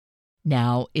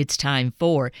Now it's time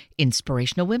for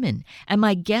Inspirational Women, and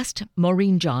my guest,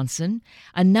 Maureen Johnson,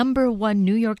 a #1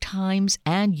 New York Times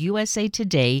and USA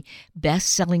Today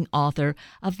best-selling author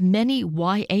of many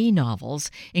YA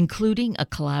novels, including a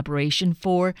collaboration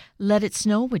for Let It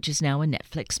Snow, which is now a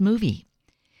Netflix movie.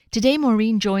 Today,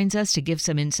 Maureen joins us to give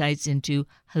some insights into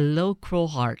Hello, Cruel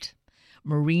Heart.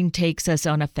 Maureen takes us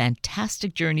on a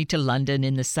fantastic journey to London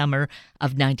in the summer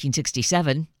of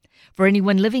 1967. For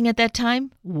anyone living at that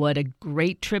time, what a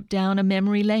great trip down a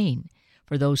memory lane.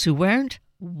 For those who weren't,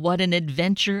 what an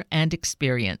adventure and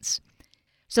experience.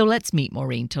 So let's meet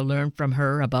Maureen to learn from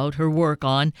her about her work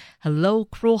on Hello,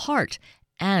 Cruel Heart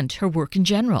and her work in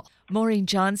general. Maureen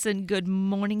Johnson, good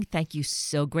morning. Thank you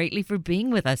so greatly for being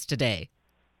with us today.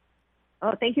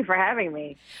 Oh, thank you for having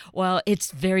me. Well,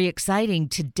 it's very exciting.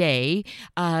 Today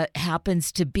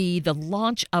happens to be the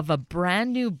launch of a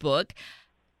brand new book,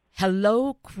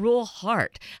 Hello, Cruel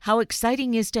Heart. How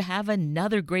exciting is to have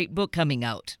another great book coming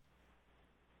out?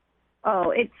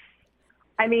 Oh, it's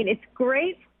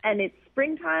great, and it's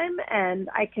springtime, and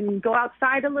I can go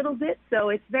outside a little bit, so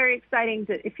it's very exciting.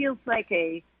 It feels fresh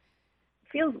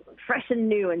and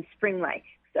new and spring-like,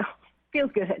 so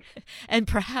feels good. And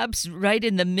perhaps right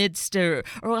in the midst, or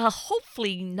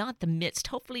hopefully not the midst,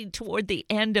 hopefully toward the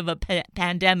end of a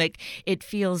pandemic, it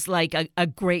feels like a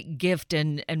great gift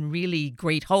and really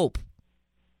great hope.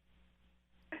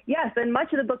 Yes, and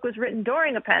much of the book was written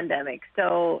during a pandemic,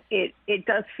 so it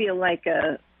does feel like,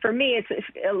 for me, it's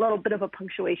a little bit of a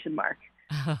punctuation mark.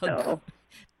 So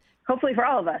hopefully for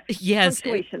all of us. Yes,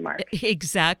 punctuation mark.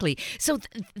 Exactly. So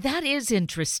that is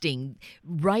interesting.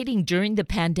 Writing during the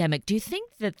pandemic, do you think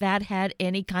that had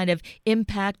any kind of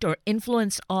impact or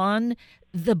influence on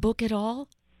the book at all?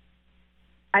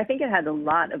 I think it had a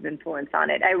lot of influence on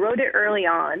it. I wrote it early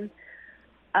on,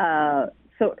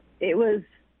 so it was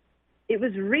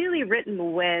really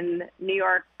written when New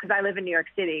York, because I live in New York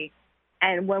City,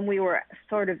 and when we were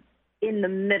sort of in the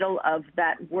middle of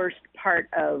that worst part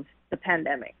of the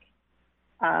pandemic.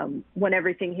 When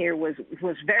everything here was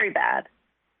very bad.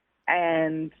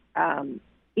 And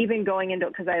even going into,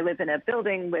 because I live in a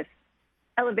building with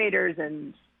elevators,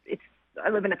 and I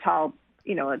live in a tall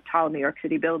New York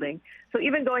City building. So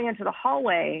even going into the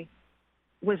hallway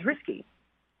was risky.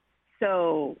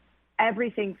 So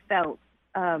everything felt,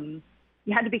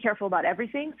 you had to be careful about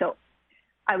everything. So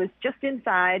I was just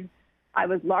inside. I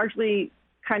was largely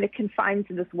kind of confined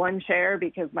to this one chair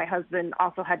because my husband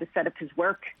also had to set up his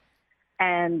work,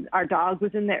 and our dog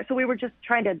was in there. So we were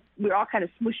all kind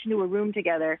of smushed into a room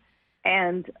together.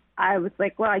 And I was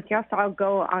like, well, I guess I'll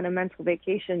go on a mental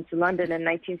vacation to London in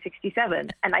 1967.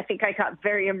 And I think I got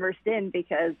very immersed in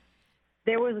because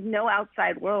there was no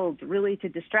outside world really to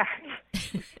distract.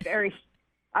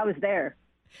 I was there.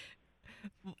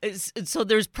 So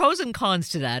there's pros and cons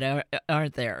to that,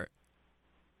 aren't there?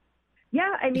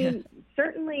 Yeah, I mean,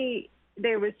 certainly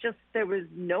there was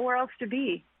nowhere else to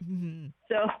be. Mm-hmm.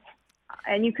 So,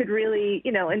 and you could really,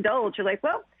 indulge. You're like,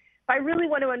 well, if I really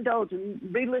want to indulge in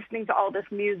re-listening to all this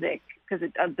music, because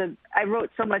I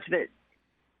wrote so much of it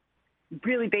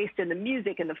really based in the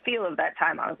music and the feel of that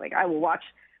time. I was like, I will watch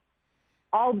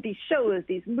all these shows,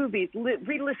 these movies,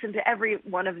 re-listen to every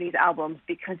one of these albums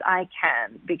because I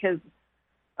can.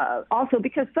 Also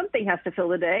because something has to fill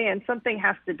the day and something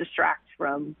has to distract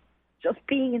from just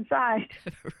being inside.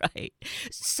 Right.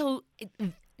 So,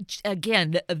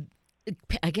 again,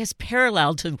 I guess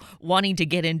parallel to wanting to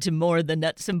get into more of the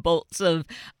nuts and bolts of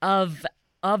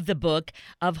the book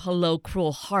of Hello,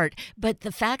 Cruel Heart, but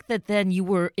the fact that then you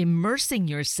were immersing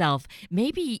yourself,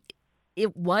 maybe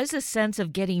it was a sense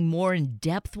of getting more in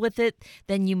depth with it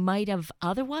than you might have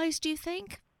otherwise, do you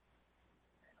think?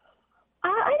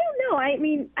 I don't know. I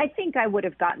mean, I think I would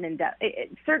have gotten in depth.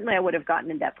 Certainly I would have gotten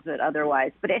in depth with it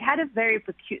otherwise, but it had a very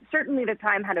certainly the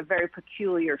time had a very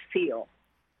peculiar feel.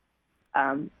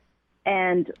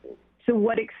 And to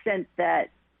what extent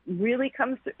that really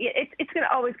comes to, it's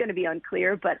always going to be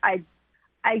unclear, but I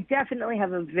definitely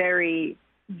have a very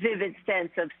vivid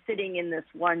sense of sitting in this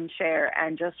one chair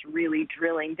and just really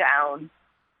drilling down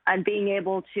and being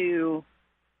able to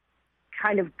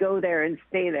kind of go there and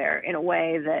stay there in a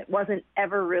way that wasn't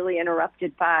ever really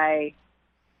interrupted by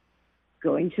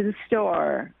going to the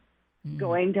store,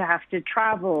 going to have to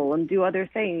travel and do other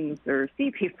things or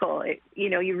see people.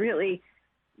 You really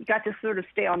got to sort of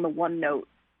stay on the one note.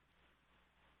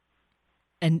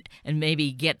 And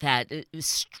maybe get that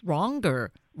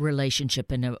stronger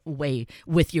relationship in a way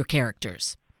with your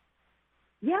characters.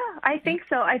 Yeah, I think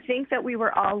so. I think that we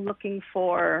were all looking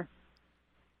for,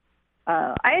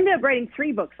 I ended up writing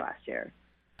 3 books last year.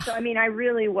 So, I mean, I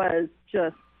really was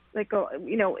just like,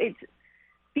 it's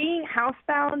being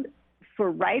housebound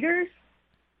for writers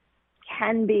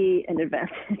can be an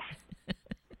advantage.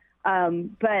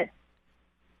 But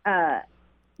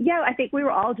yeah, I think we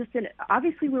were all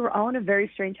obviously we were all in a very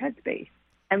strange headspace,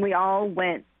 and we all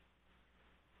went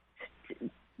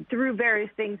through various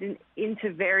things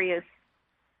into various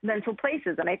mental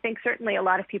places. And I think certainly a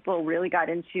lot of people really got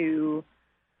into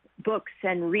books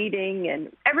and reading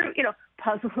and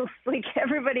puzzles. Like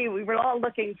everybody, we were all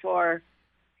looking for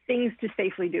things to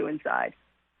safely do inside.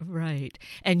 Right.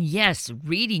 And yes,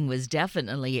 reading was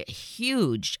definitely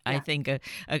huge, I think,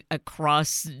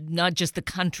 across not just the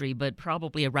country, but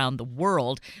probably around the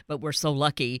world. But we're so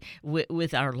lucky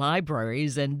with our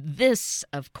libraries. And this,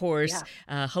 of course,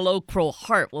 Hello, Crow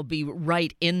Heart will be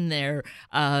right in there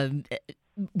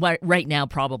right now,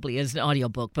 probably as an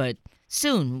audiobook. But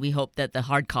soon we hope that the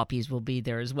hard copies will be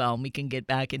there as well, and we can get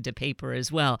back into paper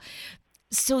as well.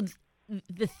 So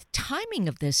the timing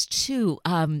of this, too,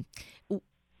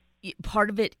 part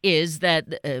of it is that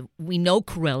we know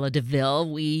Cruella de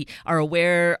Vil. We are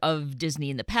aware of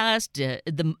Disney in the past.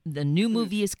 The new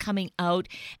movie is coming out,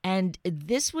 and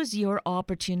this was your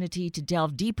opportunity to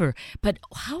delve deeper. But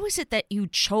how is it that you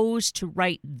chose to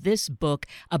write this book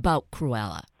about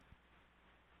Cruella?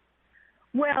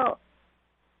 Well,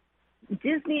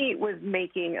 Disney was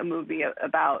making a movie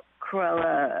about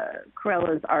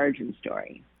Cruella's origin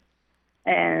story,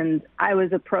 and I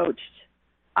was approached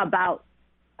about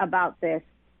this,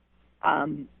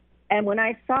 and when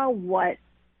I saw what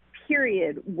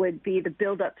period would be the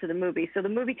build up to the movie, so the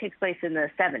movie takes place in the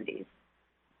 70s,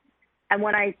 and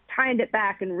when I timed it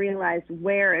back and realized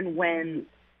where and when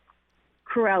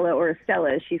Cruella, or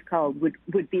Estella as she's called,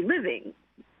 would be living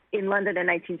in London in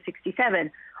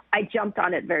 1967, I jumped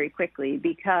on it very quickly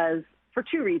because for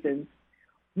two reasons.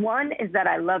 One is that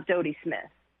I love Dodie Smith,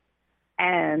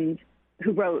 and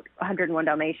who wrote 101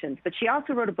 Dalmatians, but she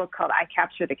also wrote a book called I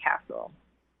Capture the Castle,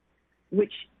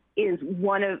 which is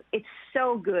it's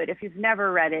so good. If you've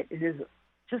never read it, it is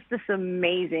just this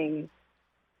amazing,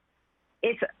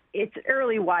 it's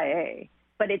early YA,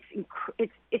 but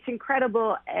it's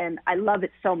incredible, and I love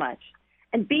it so much.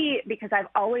 And B, because I've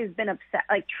always been obsessed,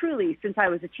 like truly since I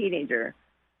was a teenager,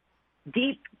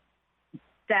 deep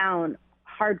down,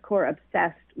 hardcore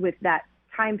obsessed with that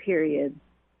time period,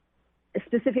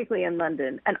 specifically in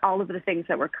London, and all of the things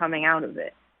that were coming out of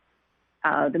it,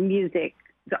 the music,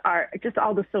 the art, just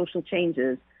all the social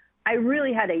changes. I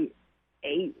really had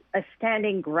a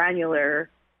standing granular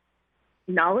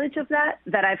knowledge of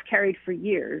that I've carried for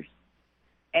years.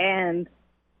 And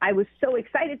I was so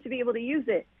excited to be able to use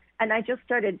it. And I just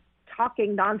started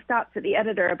talking nonstop to the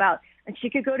editor about, and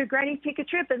she could go to Granny's Take a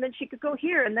Trip, and then she could go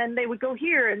here, and then they would go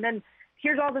here, and then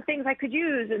here's all the things I could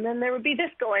use, and then there would be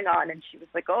this going on. And she was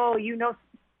like, oh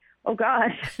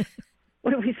gosh,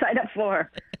 what did we sign up for?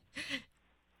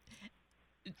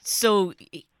 So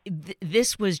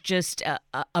this was just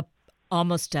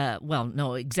almost a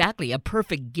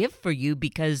perfect gift for you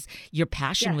because your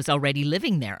passion was already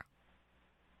living there.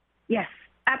 Yes,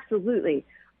 absolutely.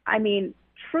 I mean,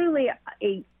 truly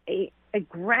a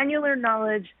granular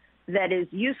knowledge that is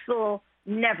useful.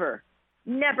 Never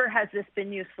has this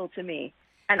been useful to me.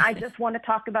 And I just want to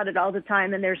talk about it all the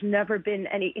time. And there's never been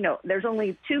any, there's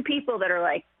only two people that are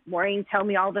like, Maureen, tell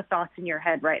me all the thoughts in your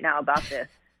head right now about this.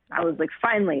 I was like,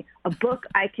 finally, a book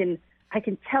I can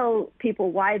tell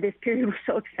people why this period was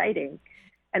so exciting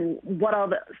and what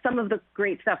some of the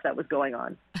great stuff that was going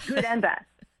on, good and bad.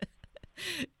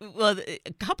 Well,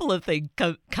 a couple of things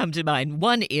come to mind.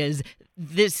 One is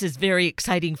this is very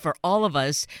exciting for all of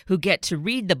us who get to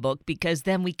read the book, because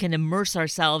then we can immerse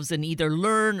ourselves and either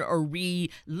learn or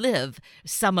relive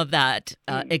some of that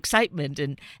excitement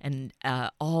and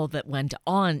all that went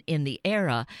on in the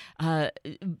era.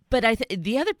 But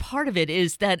the other part of it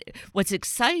is that what's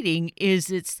exciting is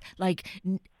it's like,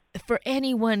 for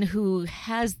anyone who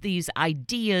has these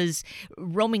ideas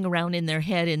roaming around in their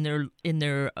head, in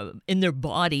their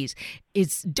bodies,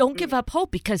 is don't give up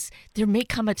hope, because there may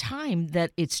come a time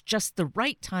that it's just the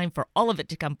right time for all of it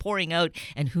to come pouring out,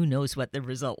 and who knows what the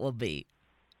result will be.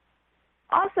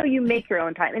 Also, you make your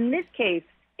own time. In this case,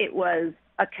 it was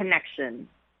a connection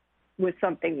with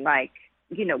something like,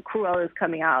 Cruella is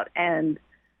coming out, and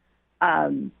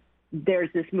there's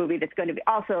this movie that's going to be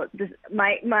also this.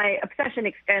 My obsession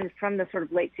extends from the sort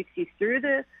of late 60s through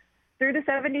the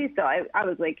 70s. So I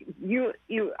was like, you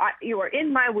are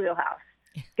in my wheelhouse.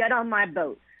 Get on my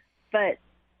boat. But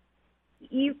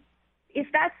if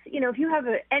you have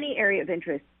any area of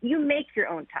interest, you make your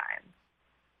own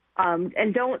time,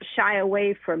 and don't shy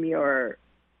away from your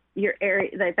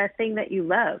area, that thing that you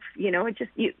love.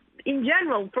 In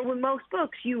general, for most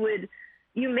books, you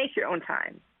make your own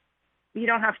time. you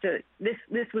don't have to.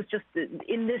 This was just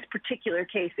in this particular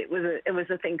case. It was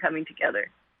a thing coming together.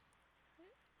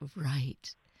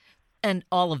 Right. And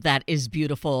all of that is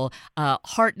beautiful,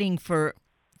 heartening for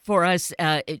us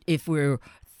if we're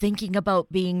thinking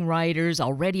about being writers,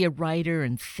 already a writer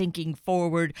and thinking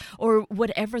forward, or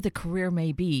whatever the career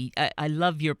may be. I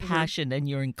love your passion and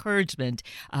your encouragement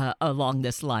along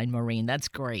this line, Maureen. That's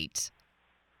great.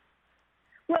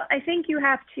 Well, I think you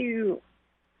have to,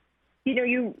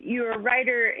 you're a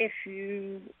writer if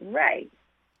you write.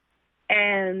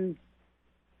 And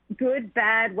good,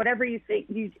 bad, whatever you think,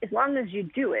 as long as you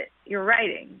do it, you're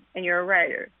writing and you're a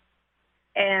writer.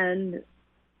 And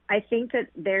I think that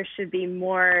there should be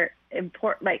more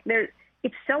important,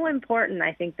 it's so important,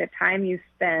 I think, the time you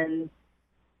spend,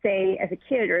 say, as a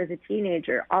kid or as a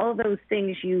teenager, all of those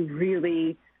things you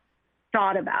really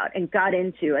thought about and got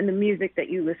into, and the music that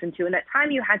you listened to, and that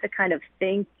time you had to kind of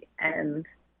think and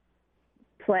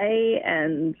play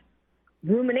and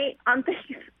ruminate on things,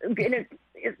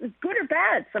 it's good or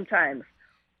bad sometimes,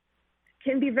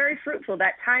 can be very fruitful.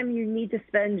 That time you need to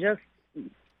spend just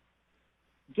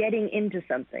getting into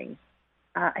something,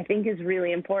 I think is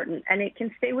really important, and it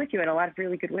can stay with you in a lot of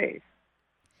really good ways.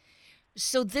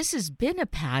 So this has been a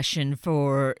passion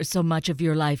for so much of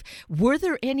your life. Were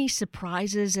there any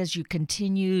surprises as you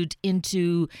continued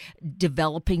into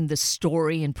developing the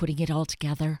story and putting it all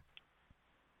together?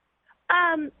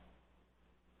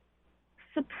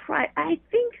 Surprise. I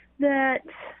think that,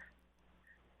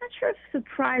 I'm not sure if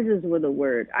surprises were the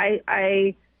word.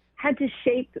 I had to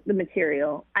shape the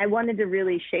material. I wanted to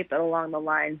really shape it along the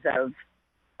lines of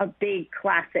a big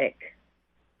classic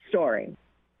story.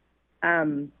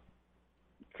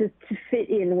 To fit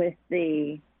in with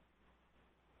the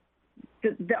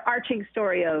arching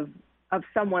story of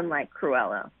someone like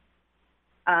Cruella,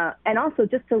 and also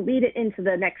just to lead it into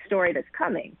the next story that's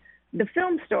coming. The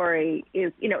film story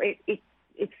is,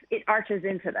 it arches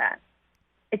into that.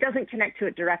 It doesn't connect to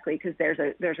it directly because there's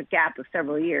a gap of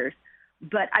several years,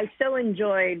 but I so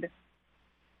enjoyed.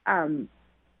 I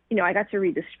got to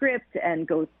read the script and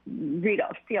go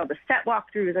see all the set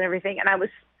walkthroughs and everything, and I was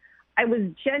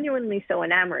genuinely so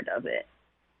enamored of it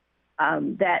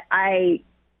that I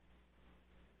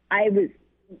was,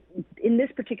 in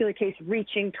this particular case,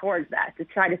 reaching towards that to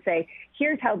try to say,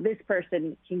 here's how this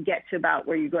person can get to about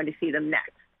where you're going to see them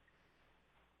next.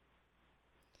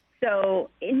 So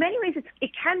in many ways,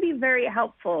 it can be very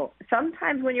helpful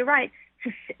sometimes when you write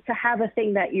to have a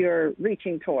thing that you're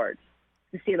reaching towards,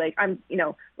 to see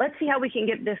let's see how we can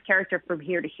get this character from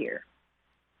here to here.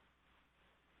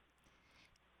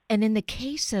 And in the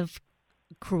case of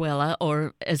Cruella,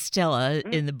 or Estella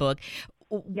in the book,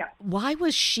 why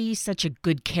was she such a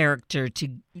good character to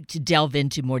delve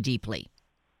into more deeply?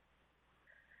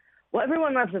 Well,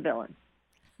 everyone loves a villain.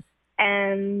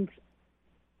 And,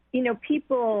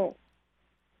 people,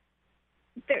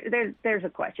 there's a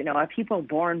question, are people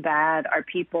born bad? Are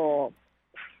people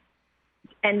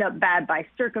end up bad by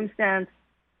circumstance?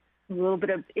 Is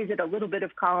it a little bit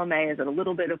of column A? Is it a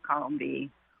little bit of column B?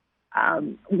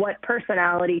 What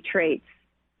personality traits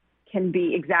can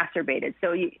be exacerbated?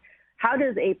 So how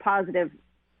does a positive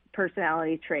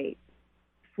personality trait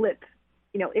flip?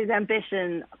 Is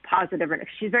ambition positive? Or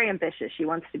she's very ambitious. She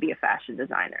wants to be a fashion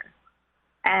designer.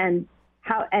 And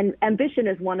ambition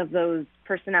is one of those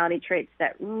personality traits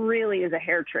that really is a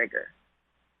hair trigger.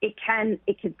 It can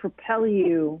propel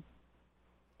you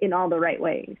in all the right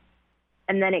ways.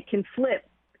 And then it can flip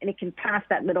and it can pass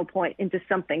that middle point into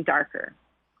something darker.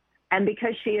 And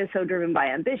because she is so driven by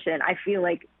ambition, I feel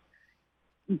like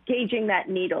gauging that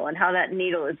needle and how that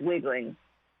needle is wiggling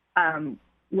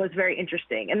was very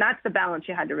interesting. And that's the balance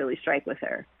you had to really strike with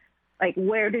her. Like,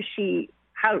 where does she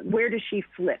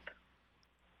flip?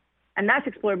 And that's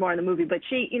explored more in the movie. But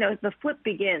the flip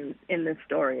begins in this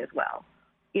story as well.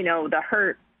 The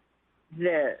hurt,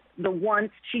 the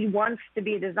wants. She wants to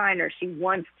be a designer. She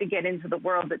wants to get into the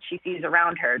world that she sees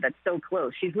around her that's so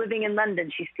close. She's living in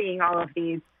London. She's seeing all of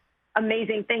these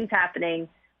amazing things happening,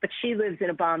 but she lives in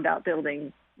a bombed out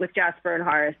building with Jasper and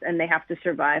Horace, and they have to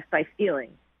survive by stealing.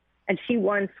 And she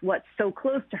wants what's so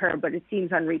close to her, but it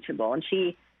seems unreachable. And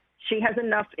she has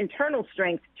enough internal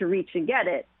strength to reach and get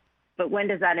it, but when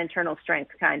does that internal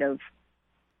strength kind of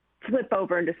flip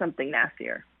over into something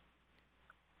nastier?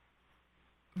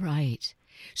 Right.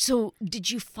 So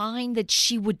did you find that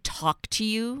she would talk to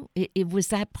you? Was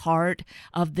that part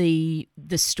of the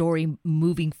story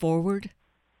moving forward?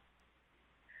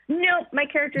 No, my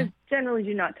characters generally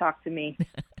do not talk to me.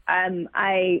 That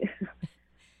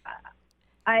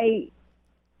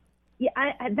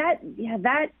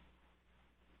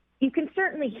you can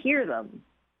certainly hear them.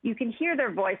 you can hear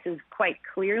their voices quite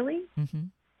clearly.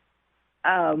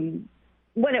 Mm-hmm.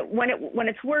 When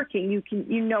it's working,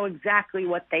 you know exactly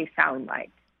what they sound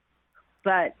like.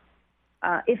 But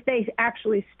if they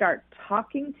actually start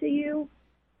talking to you,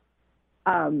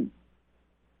 call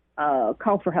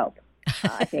for help.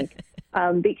 I think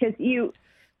because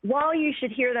while you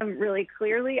should hear them really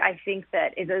clearly, I think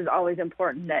that it is always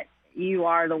important that you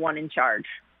are the one in charge.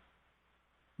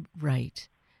 Right.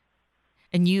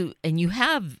 And you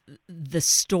have the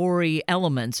story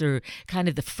elements or kind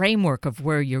of the framework of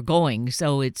where you're going,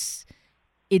 so it's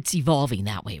evolving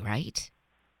that way, right?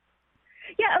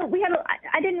 Yeah,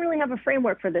 I didn't really have a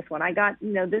framework for this one. I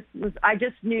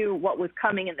just knew what was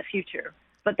coming in the future,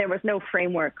 but there was no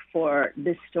framework for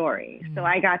this story. So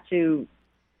I got to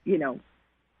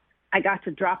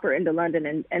drop her into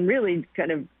London and really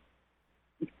kind of,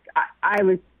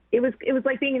 it was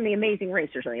like being in The Amazing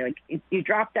Race or something. Like you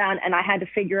drop down and I had to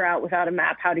figure out without a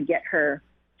map how to get her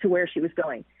to where she was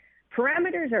going.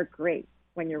 Parameters are great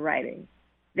when you're writing.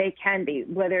 They can be,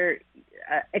 whether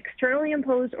externally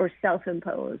imposed or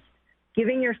self-imposed.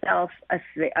 Giving yourself a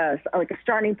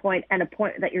starting point and a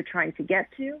point that you're trying to get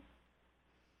to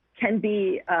can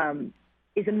be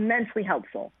is immensely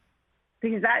helpful,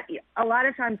 because that a lot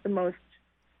of times the most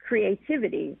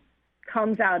creativity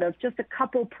comes out of just a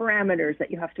couple parameters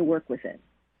that you have to work within.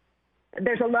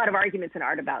 There's a lot of arguments in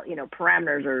art about,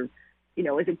 parameters or,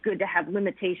 is it good to have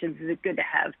limitations? Is it good to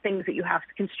have things that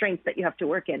constraints that you have to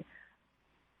work in?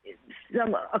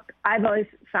 I've always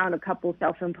found a couple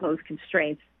self-imposed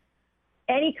constraints.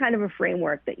 Any kind of a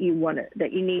framework that you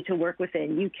need to work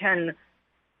within, you can,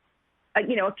 a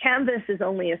canvas is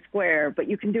only a square, but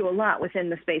you can do a lot within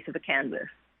the space of a canvas.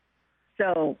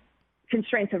 So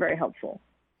constraints are very helpful.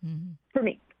 Mm-hmm. For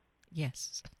me.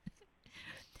 Yes.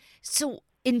 So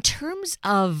in terms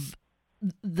of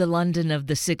the London of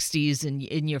the 60s and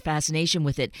in your fascination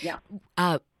with it, yeah.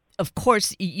 Of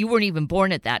course, you weren't even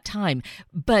born at that time,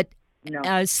 but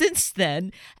no. Since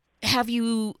then, have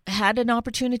you had an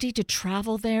opportunity to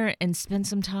travel there and spend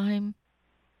some time?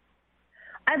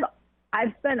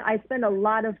 I spend a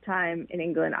lot of time in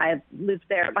England. I've lived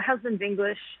there. My husband's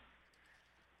English,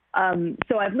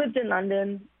 so I've lived in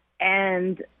London.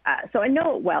 And so I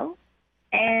know it well,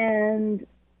 and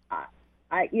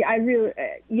I really,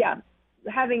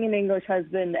 having an English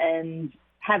husband and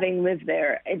having lived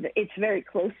there, it's very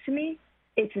close to me.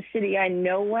 It's a city I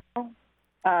know well,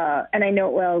 and I know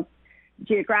it well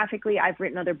geographically. I've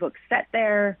written other books set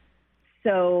there,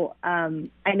 so I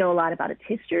know a lot about its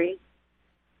history.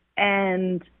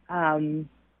 And it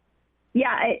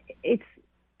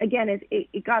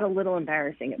got a little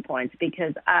embarrassing at points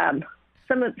because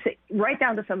right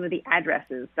down to some of the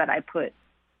addresses that I put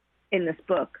in this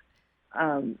book,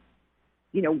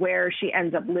 where she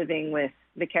ends up living with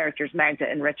the characters Magda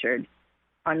and Richard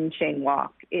on Cheyne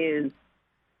Walk is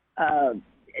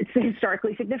it's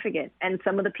historically significant. And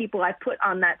some of the people I put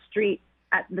on that street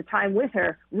at the time with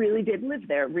her really did live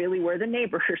there, really were the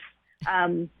neighbors.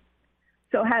 I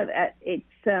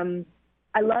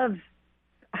love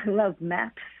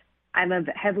maps. I'm a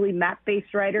heavily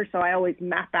map-based writer, so I always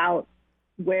map out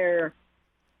where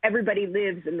everybody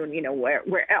lives and where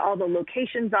all the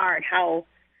locations are and how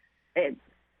I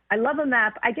love a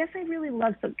map. I guess I really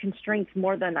love some constraints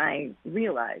more than I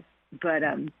realize. But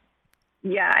I'm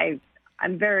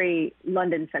very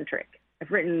London centric. I've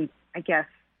written, I guess,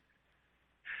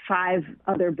 5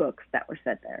 other books that were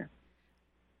set there.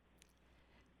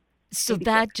 So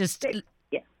that just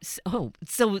so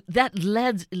that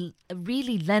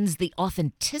really lends the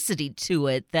authenticity to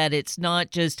it, that it's not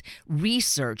just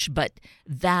research, but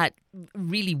that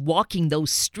really walking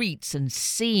those streets and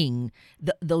seeing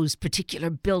those particular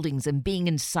buildings and being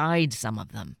inside some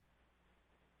of them.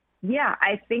 Yeah,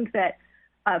 I think that,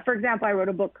 for example, I wrote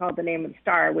a book called The Name of the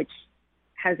Star, which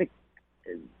has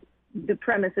the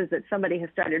premise is that somebody has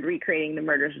started recreating the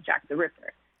murders of Jack the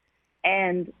Ripper.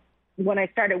 And when I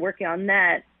started working on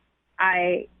that,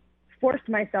 I forced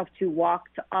myself to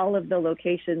walk to all of the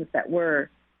locations that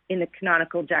were in the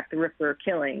canonical Jack the Ripper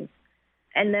killings.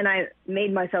 And then I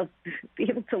made myself be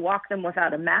able to walk them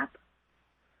without a map.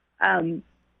 I'm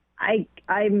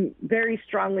very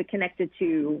strongly connected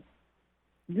to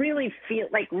really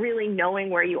really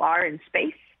knowing where you are in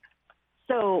space.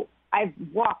 So I've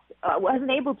walked,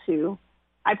 wasn't able to.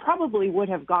 I probably would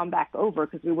have gone back over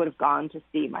because we would have gone to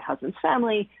see my husband's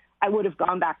family. I would have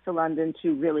gone back to London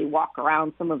to really walk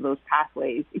around some of those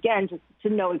pathways, again, just to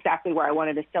know exactly where I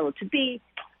wanted Estella to be,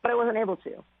 but I wasn't able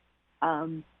to.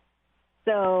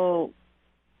 So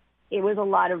it was a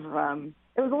lot of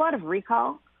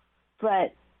recall,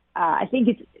 but I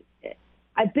think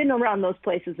I've been around those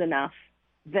places enough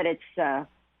it's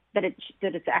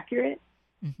accurate.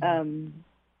 Mm-hmm.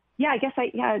 Yeah, I guess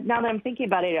now that I'm thinking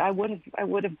about it, I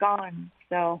would have gone.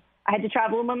 So I had to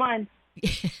travel in my mind.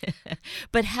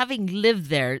 But having lived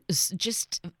there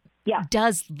just Yeah.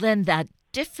 does lend that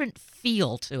different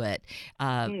feel to it.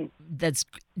 Mm. That's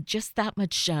just that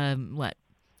much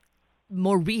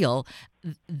more real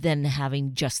than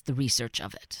having just the research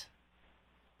of it.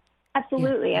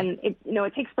 Absolutely. Yeah. And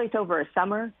it takes place over a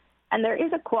summer, and there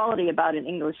is a quality about an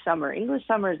English summer. English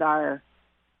summers are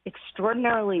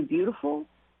extraordinarily beautiful,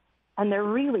 and they're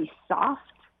really soft,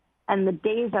 and the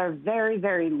days are very,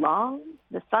 very long.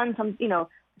 The sun comes, the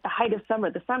height of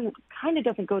summer, the sun kind of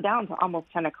doesn't go down to almost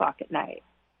 10 o'clock at night.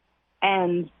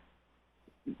 And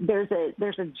there's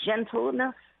a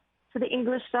gentleness to the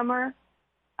English summer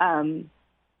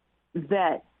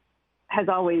that has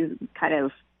always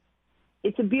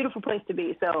it's a beautiful place to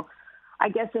be. So I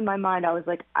guess in my mind, I was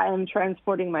like, I am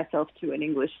transporting myself to an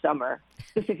English summer,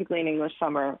 specifically an English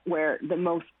summer where the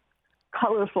most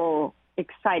colorful,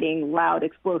 exciting, loud,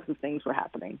 explosive things were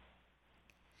happening.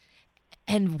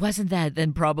 And wasn't that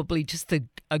then probably just a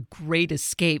great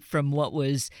escape from what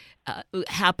was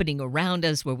happening around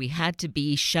us, where we had to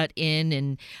be shut in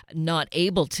and not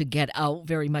able to get out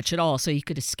very much at all, so you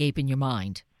could escape in your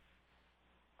mind?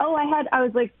 Oh, I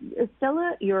was like,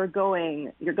 Stella, you're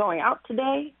going out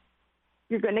today.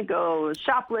 You're going to go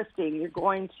shoplifting. You're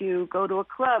going to go to a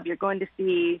club. You're going to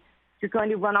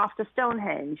run off to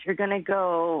Stonehenge. You're going to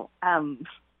go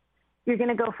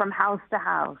from house to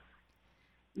house.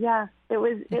 Yeah, it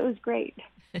was great.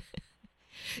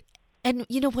 And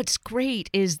what's great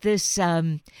is this,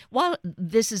 while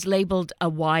this is labeled a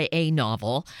YA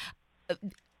novel,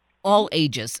 all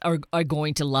ages are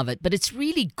going to love it. But it's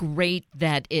really great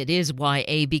that it is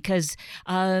YA because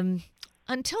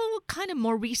until kind of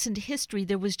more recent history,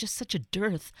 there was just such a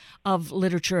dearth of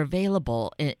literature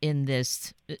available in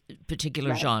this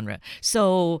particular genre.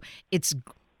 So it's,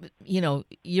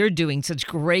 you're doing such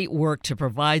great work to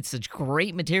provide such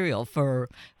great material for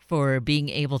being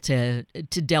able to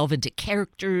delve into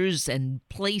characters and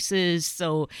places.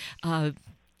 So,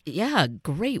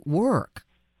 great work.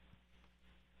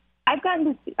 I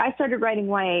started writing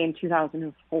YA in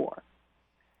 2004,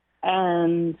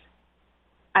 and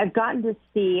I've gotten to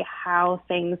see how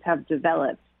things have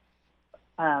developed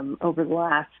over the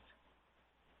last,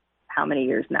 how many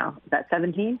years now? Is that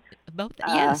 17? About that,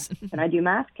 yes. Can I do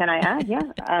math? Can I add? Yeah.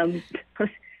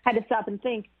 Had to stop and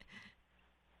think.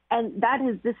 And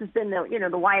this has been the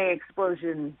YA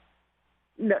explosion.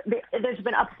 There's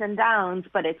been ups and downs,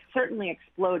 but it's certainly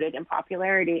exploded in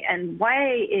popularity. And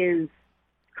YA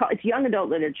it's young adult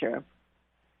literature,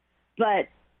 but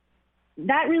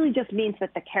that really just means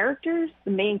that the characters,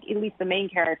 at least the main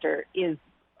character, is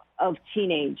of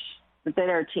teenage, that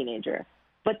they're a teenager.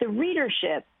 But the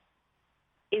readership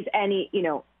is anybody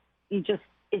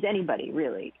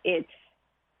really.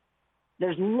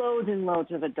 There's loads and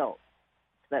loads of adults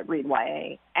that read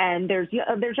YA, and there's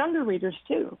younger readers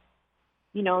too.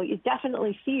 You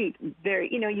definitely see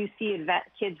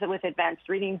kids with advanced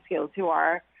reading skills who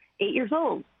are 8 years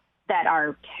old that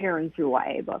are tearing through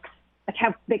YA books.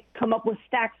 They come up with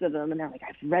stacks of them, and they're like,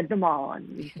 I've read them all.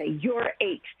 And you say, you're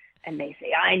 8. And they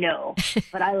say, I know,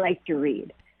 but I like to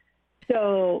read.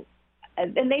 So,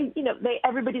 and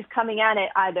everybody's coming at it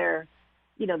either,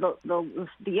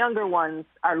 the younger ones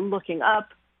are looking up,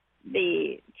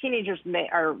 the teenagers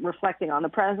are reflecting on the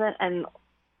present, and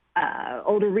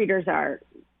older readers are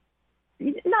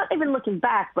not even looking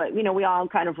back, but, we all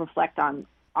kind of reflect on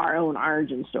our own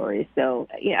origin stories. So,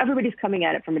 everybody's coming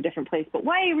at it from a different place, but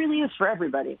YA really is for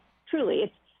everybody. Truly.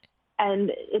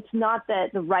 It's not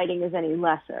that the writing is any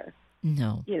lesser.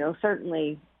 No.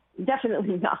 Certainly,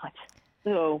 definitely not.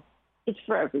 So it's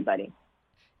for everybody.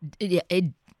 Yeah,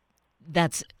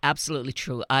 that's absolutely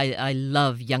true. I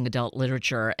love young adult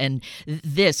literature, and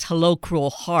this Hello, Cruel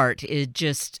Heart is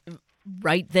just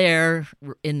right there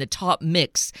in the top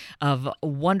mix of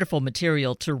wonderful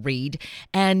material to read.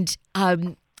 And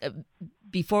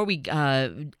before we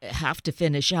have to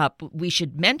finish up, we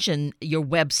should mention your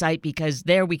website, because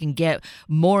there we can get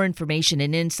more information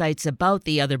and insights about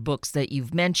the other books that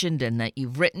you've mentioned and that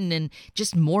you've written, and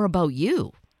just more about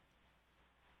you.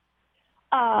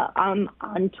 I'm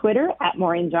on Twitter at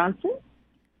Maureen Johnson.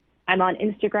 I'm on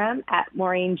Instagram at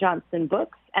Maureen Johnson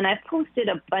Books. And I've posted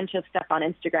a bunch of stuff on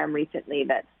Instagram recently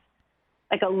that's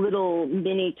like a little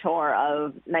mini tour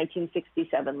of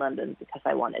 1967 London, because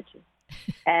I wanted to.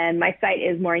 And my site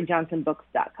is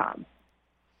MaureenJohnsonBooks.com.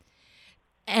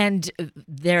 And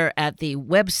there at the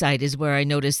website is where I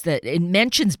noticed that it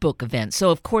mentions book events. So,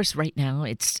 of course, right now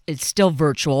it's still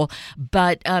virtual,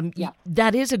 but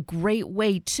that is a great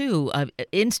way too.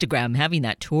 Instagram, having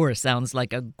that tour sounds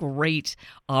like a great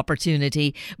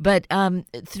opportunity. But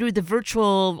through the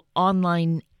virtual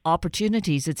online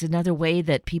opportunities, it's another way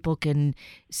that people can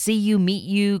see you, meet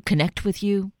you, connect with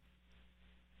you.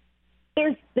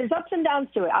 There's ups and downs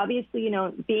to it. Obviously,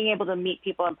 being able to meet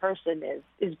people in person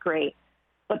is great.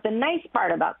 But the nice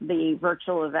part about the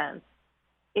virtual events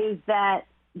is that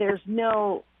there's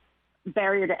no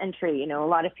barrier to entry. A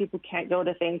lot of people can't go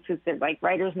to things because they're like,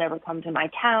 writers never come to my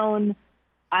town.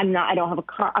 I don't have a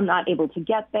car. I'm not able to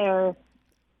get there.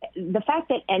 The fact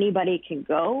that anybody can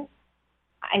go,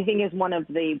 I think, is one of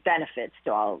the benefits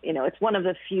to all. It's one of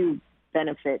the few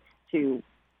benefits to,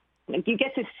 you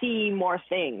get to see more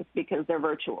things because they're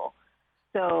virtual.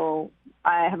 So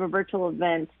I have a virtual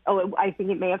event. I think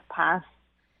it may have passed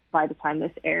by the time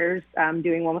this airs. I'm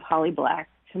doing one with Holly Black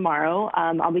tomorrow.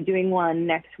 I'll be doing one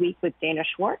next week with Dana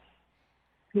Schwartz,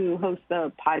 who hosts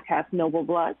the podcast Noble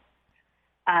Blood.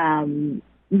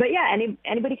 But yeah,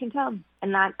 anybody can come,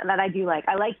 and that I do like.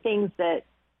 I like things that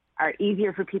are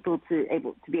easier for people to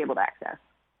be able to access.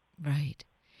 Right.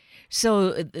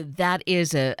 So that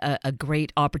is a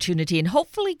great opportunity. And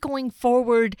hopefully going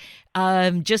forward,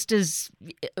 just as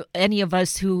any of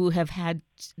us who have had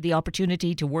the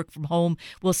opportunity to work from home,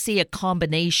 will see a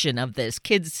combination of this.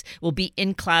 Kids will be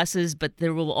in classes, but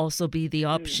there will also be the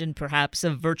option perhaps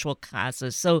of virtual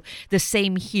classes. So the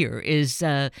same here is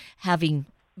having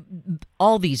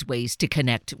all these ways to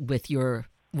connect with your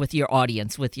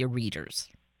audience, with your readers.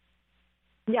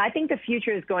 Yeah, I think the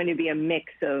future is going to be a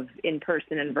mix of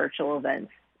in-person and virtual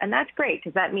events. And that's great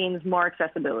because that means more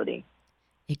accessibility.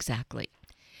 Exactly.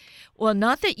 Well,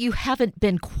 not that you haven't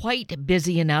been quite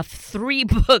busy enough. 3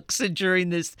 books during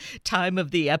this time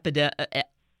of the epidemic,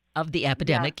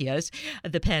 yes,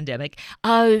 the pandemic.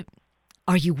 Are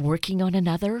you working on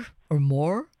another or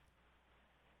more?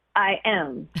 I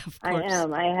am. Of course. I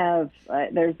am. I have.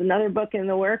 There's another book in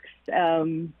the works.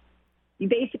 You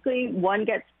basically, one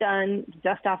gets done,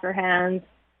 dust off your hands,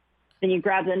 then you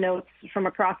grab the notes from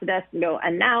across the desk and go,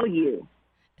 and now you.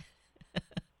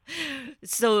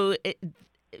 So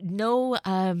no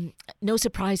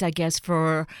surprise, I guess,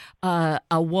 for a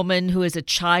woman who as a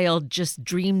child just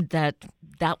dreamed that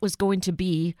was going to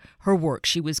be her work.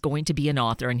 She was going to be an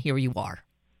author, and here you are.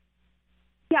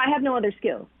 Yeah, I have no other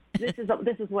skills. This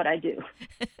is what I do.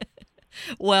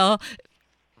 Well,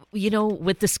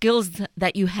 with the skills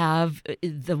that you have,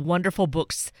 the wonderful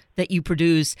books that you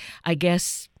produce, I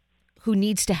guess who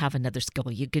needs to have another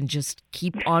skill? You can just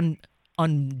keep on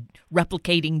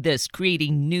replicating this,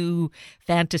 creating new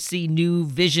fantasy, new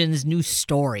visions, new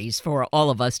stories for all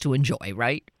of us to enjoy,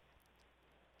 right?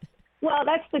 Well,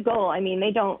 that's the goal. I mean,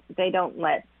 they don't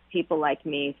let people like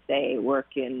me say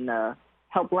work in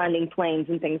help landing planes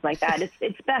and things like that.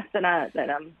 It's best that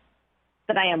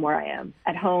I am where I am,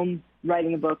 at home,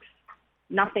 writing the books.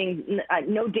 Nothing,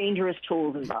 no dangerous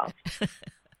tools involved.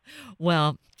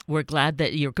 Well, we're glad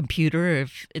that your computer,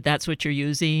 if that's what you're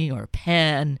using, or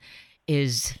pen,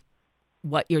 is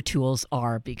what your tools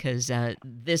are, because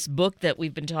this book that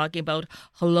we've been talking about,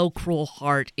 Hello, Cruel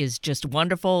Heart, is just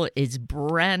wonderful. It's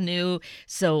brand new.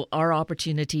 So our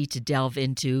opportunity to delve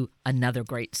into another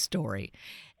great story.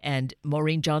 And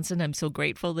Maureen Johnson, I'm so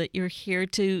grateful that you're here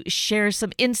to share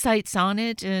some insights on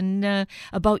it and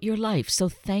about your life. So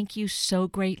thank you so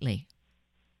greatly.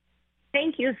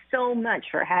 Thank you so much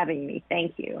for having me.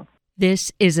 Thank you.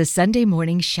 This is a Sunday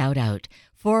morning shout out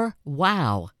for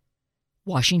WOW,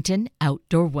 Washington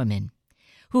Outdoor Women,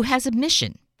 who has a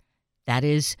mission. That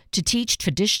is to teach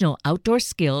traditional outdoor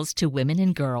skills to women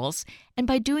and girls, and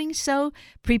by doing so,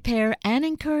 prepare and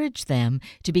encourage them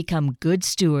to become good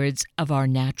stewards of our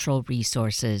natural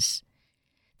resources.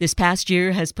 This past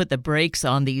year has put the brakes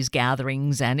on these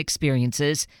gatherings and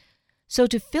experiences, so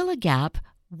to fill a gap,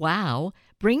 WOW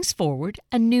brings forward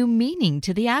a new meaning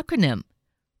to the acronym,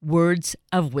 Words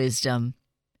of Wisdom.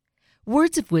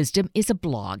 Words of Wisdom is a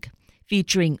blog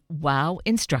featuring WOW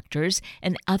instructors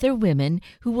and other women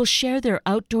who will share their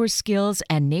outdoor skills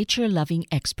and nature-loving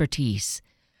expertise.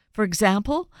 For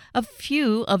example, a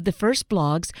few of the first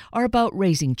blogs are about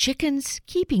raising chickens,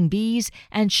 keeping bees,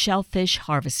 and shellfish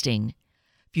harvesting.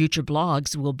 Future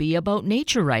blogs will be about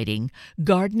nature writing,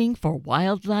 gardening for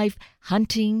wildlife,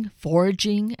 hunting,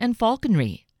 foraging, and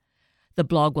falconry. The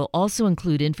blog will also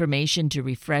include information to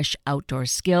refresh outdoor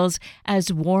skills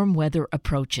as warm weather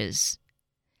approaches.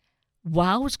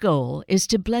 WOW's goal is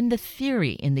to blend the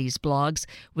theory in these blogs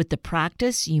with the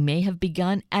practice you may have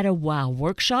begun at a WOW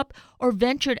workshop or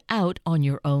ventured out on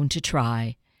your own to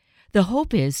try. The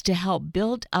hope is to help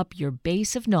build up your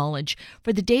base of knowledge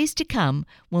for the days to come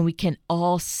when we can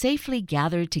all safely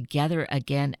gather together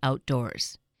again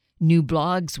outdoors. New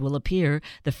blogs will appear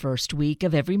the first week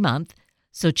of every month,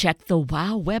 so check the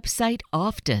WOW website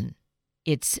often.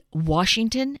 It's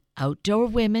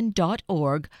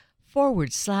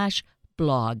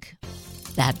washingtonoutdoorwomen.org/blog.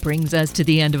 That brings us to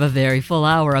the end of a very full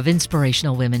hour of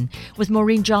Inspirational Women with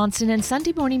Maureen Johnson and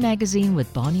Sunday Morning Magazine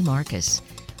with Bonnie Marcus.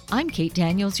 I'm Kate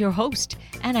Daniels, your host,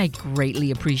 and I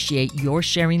greatly appreciate your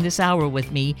sharing this hour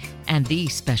with me and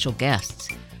these special guests.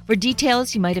 For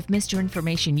details you might have missed or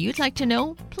information you'd like to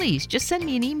know, please just send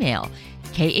me an email,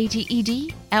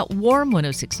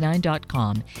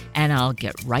 kated@warm1069.com, and I'll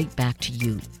get right back to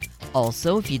you.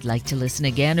 Also, if you'd like to listen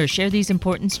again or share these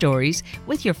important stories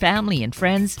with your family and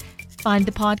friends, find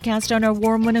the podcast on our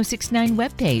Warm 1069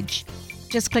 webpage.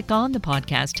 Just click on the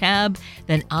podcast tab,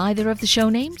 then either of the show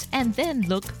names, and then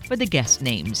look for the guest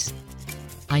names.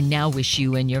 I now wish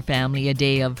you and your family a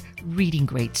day of reading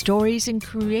great stories and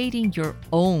creating your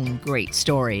own great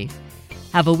story.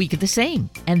 Have a week of the same,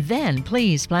 and then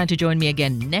please plan to join me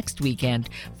again next weekend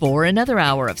for another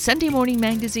hour of Sunday Morning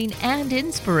Magazine and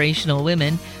Inspirational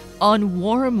Women on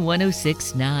Warm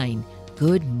 1069.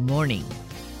 Good morning.